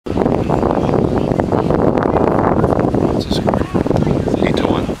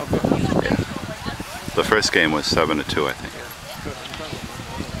first game was 7-2, I think. Yeah, good.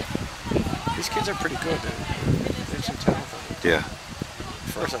 These kids are pretty good. They have some talent. Yeah.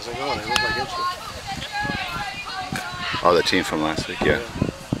 First I was like, oh, they look like Ipswich. Oh, the team from last week, yeah.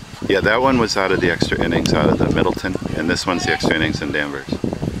 Yeah, that one was out of the extra innings, out of the Middleton, and this one's the extra innings in Danvers.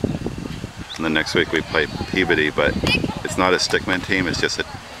 And then next week we play Peabody, but it's not a stickman team, it's just a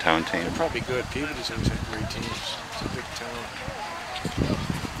town team. They're probably good. Peabody's always had great teams. It's a big town.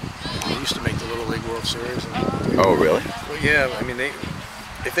 They used to make the Little League World Series. Oh, really? Well, yeah, I mean,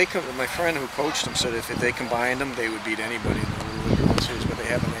 if they come, my friend who coached them said if they combined them, they would beat anybody in the Little League World Series, but they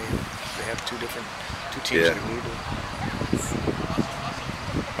haven't. They have two teams that we do.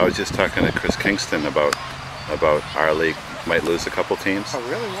 I was just talking to Chris Kingston about our league might lose a couple teams. Oh,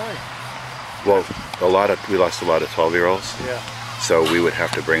 really? Why? Well, we lost a lot of 12-year-olds. Yeah. So we would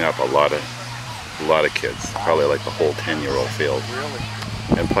have to bring up a lot of kids, probably like the whole 10-year-old field. Really?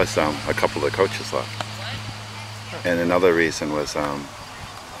 And plus a couple of the coaches left. And another reason was, I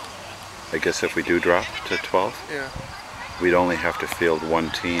guess if we do drop to 12, we'd only have to field one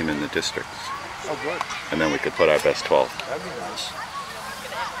team in the districts. Oh, good. And then we could put our best 12. That'd be nice.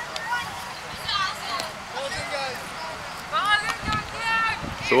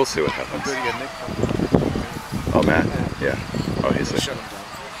 So we'll see what happens. Good, you got Nick. Oh, Matt? Yeah. Oh, he's Shut him down.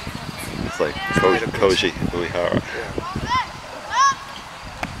 It's like Koji Uehara. Yeah.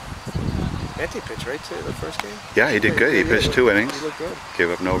 Antti pitched, right, to the first game? Yeah, he did good. He pitched 2 innings. He looked good. Gave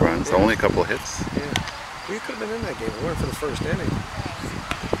up no runs. Yeah. Only a couple of hits. Yeah. We could have been in that game. We weren't for the first inning.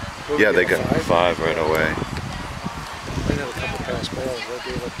 Yeah, they got 5 right away. They had a couple pass balls.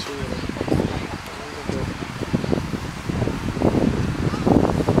 They gave up 2.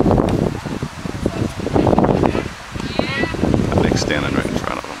 Nick's standing right in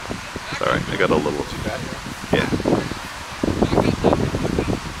front of them. Sorry, I got a little too bad. Yeah.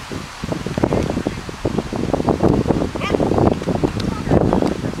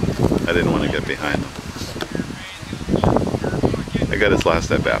 I didn't want to get behind him. I got his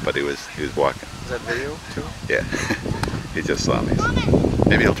last at bat, but he was walking. Is that video too? Yeah. He just saw me.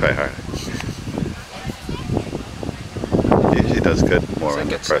 Maybe he'll try harder. He does good more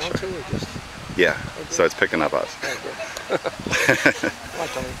under pressure. Too, or just... Yeah. So it's picking up us. Oh, good. Come on,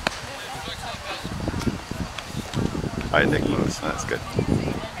 Tony. All right, Nick moves. That's good.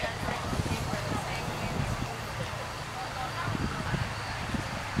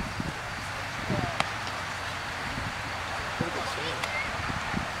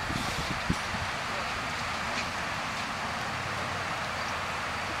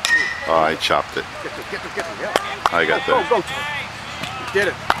 Oh, I chopped it. Get it, yeah. I got that. Go, Tony. You did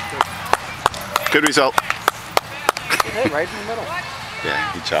it. Good result. Hey, right in the middle.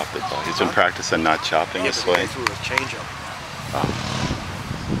 Yeah, he chopped it though. He's been practicing not chopping this way. Through a change-up. Oh.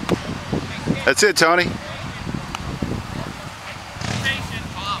 That's it, Tony.